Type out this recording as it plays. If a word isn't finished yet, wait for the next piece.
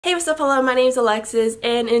Hey, what's up? Hello, my name is Alexis,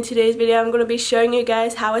 and in today's video I'm going to be showing you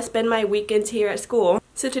guys how I spend my weekends here at school.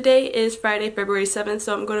 So today is Friday, February 7th,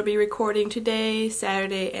 so I'm going to be recording today,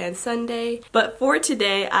 Saturday, and Sunday. But for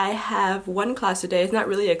today, I have one class today. It's not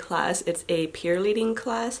really a class, it's a peer leading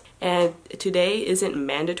class. And today isn't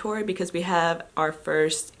mandatory because we have our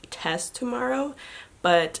first test tomorrow.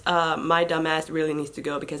 But my dumbass really needs to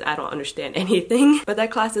go because I don't understand anything. But that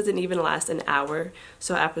class doesn't even last an hour.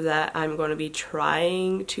 So after that, I'm going to be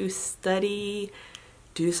trying to study,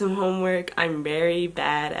 do some homework. I'm very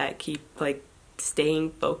bad at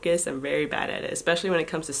staying focused. I'm very bad at it, especially when it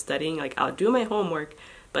comes to studying. Like, I'll do my homework,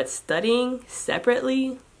 but studying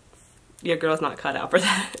separately, your girl's not cut out for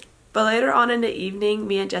that. But later on in the evening,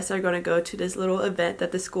 me and Jess are going to go to this little event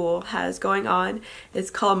that the school has going on. It's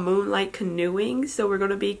called Moonlight Canoeing. So we're going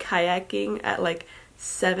to be kayaking at like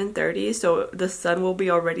 7:30, so the sun will be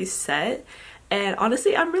already set. And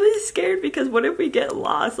honestly, I'm really scared because what if we get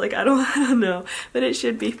lost? Like, I don't know. But it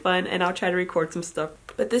should be fun, and I'll try to record some stuff.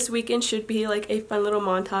 But this weekend should be like a fun little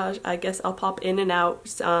montage. I guess I'll pop in and out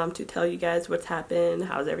to tell you guys what's happened,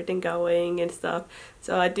 how's everything going and stuff.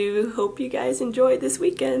 So I do hope you guys enjoy this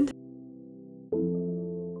weekend.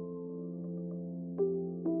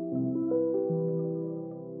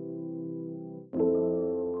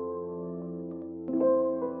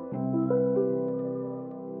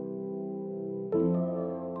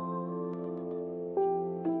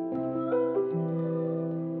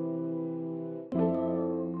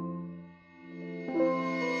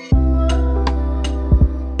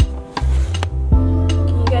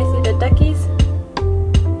 Duckies?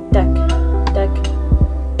 Duck, duck,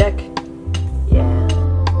 duck. Yeah.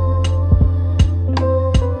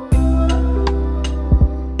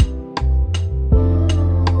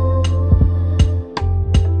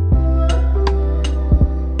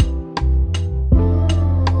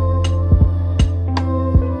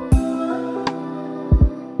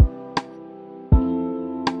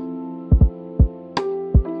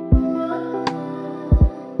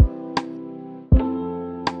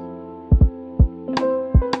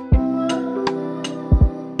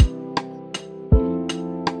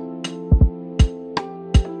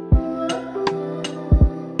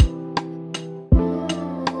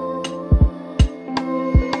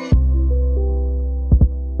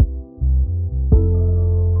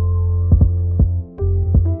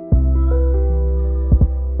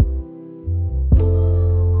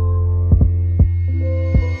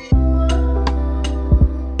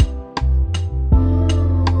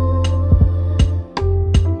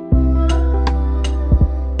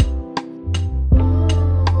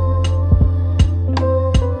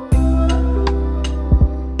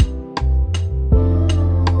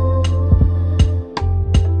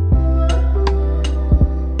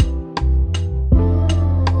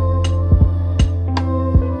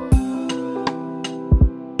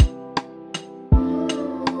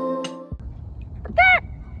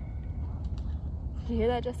 Did you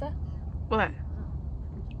hear that, Jessa? What?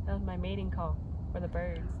 That was my mating call for the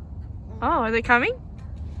birds. Oh, are they coming?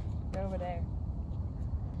 They're over there.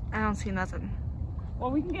 I don't see nothing.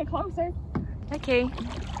 Well, we can get closer. Okay.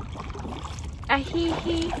 Hee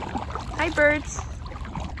hee. Hi, birds.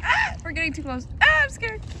 Ah, we're getting too close. Ah, I'm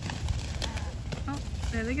scared. Oh,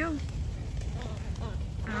 there they go.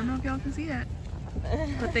 I don't know if y'all can see that,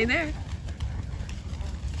 but they there.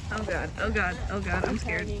 Oh god, oh god, oh god, I'm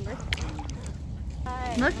scared.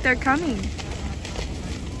 Look, they're coming.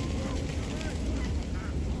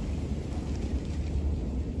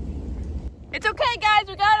 It's okay, guys.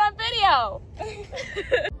 We got it on video.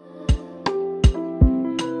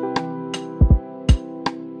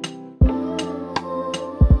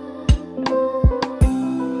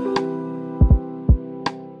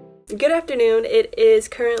 Good afternoon. It is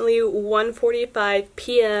currently 1:45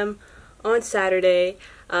 p.m. on Saturday.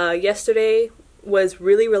 Yesterday was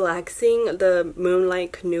really relaxing, the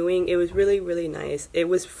moonlight canoeing. It was really nice. It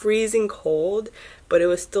was freezing cold, but it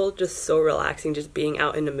was still just so relaxing, just being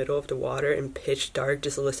out in the middle of the water in pitch dark,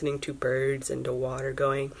 just listening to birds and the water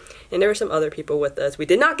going. And there were some other people with us. We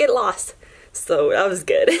did not get lost, so that was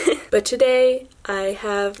good. But today I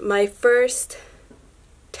have my first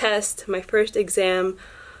test, my first exam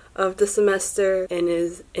of the semester, and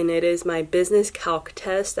it is my business calc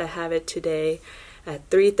test. I have it today at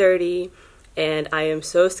 3:30. And I am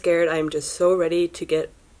so scared. I'm just so ready to get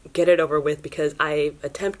it over with because I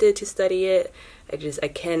attempted to study it. I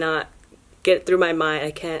cannot get it through my mind.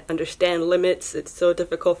 I can't understand limits. It's so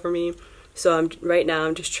difficult for me. So right now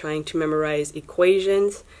I'm just trying to memorize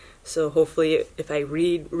equations So hopefully if I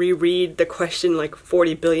reread the question like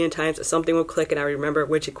 40 billion times, something will click and I remember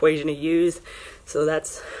which equation to use. So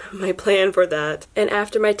that's my plan for that. And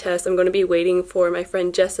after my test, I'm going to be waiting for my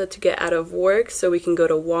friend Jessa to get out of work so we can go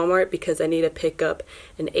to Walmart because I need to pick up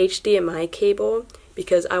an HDMI cable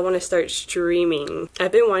because I want to start streaming.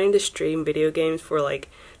 I've been wanting to stream video games for like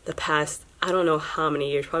the past, I don't know how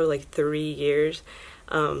many years, probably like 3 years.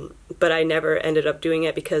 But I never ended up doing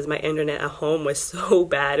it because my internet at home was so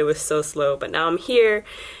bad, it was so slow. But now I'm here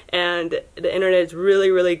and the internet is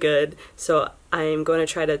really good, so I'm going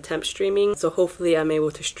to try to attempt streaming. So hopefully I'm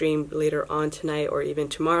able to stream later on tonight or even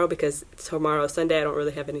tomorrow, because tomorrow Sunday I don't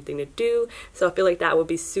really have anything to do. So I feel like that would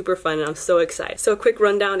be super fun and I'm so excited. So a quick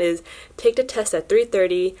rundown is take the test at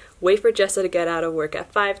 3:30, wait for Jessa to get out of work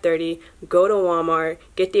at 5:30, go to Walmart,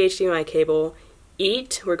 get the HDMI cable,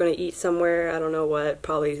 eat. We're gonna eat somewhere, I don't know what,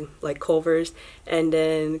 probably like Culver's, and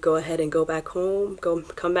then go ahead and go back home,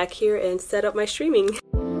 come back here and set up my streaming.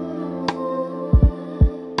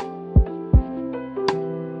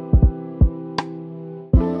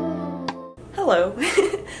 Hello.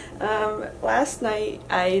 Last night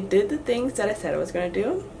I did the things that I said I was gonna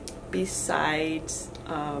do besides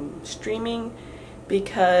streaming,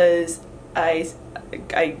 because I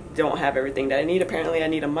don't have everything that I need. Apparently I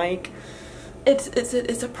need a mic.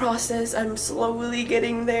 It's a process. I'm slowly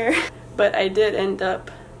getting there. But I did end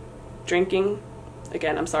up drinking.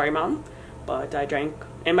 Again, I'm sorry, Mom, but I drank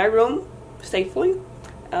in my room safely.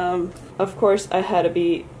 Of course, I had to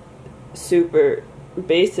be super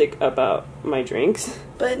basic about my drinks.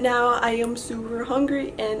 But now I am super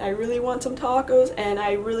hungry and I really want some tacos, and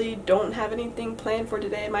I really don't have anything planned for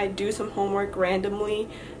today. I might do some homework randomly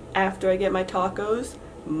after I get my tacos.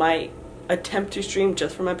 Might attempt to stream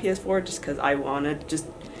just for my PS4 just because I want to just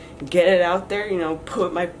get it out there, you know,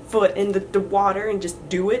 put my foot in the water and just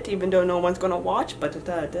do it even though no one's gonna watch. But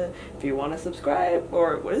if you want to subscribe,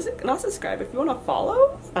 or what is it, not subscribe, if you want to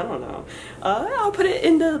follow, I don't know, I'll put it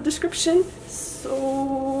in the description.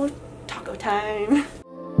 So taco time.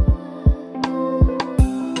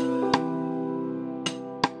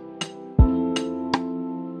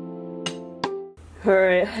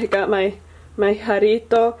 Alright, I got my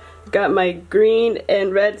jarrito, got my green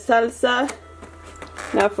and red salsa.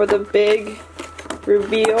 Now for the big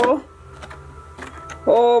reveal.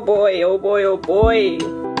 Oh boy, oh boy, oh boy.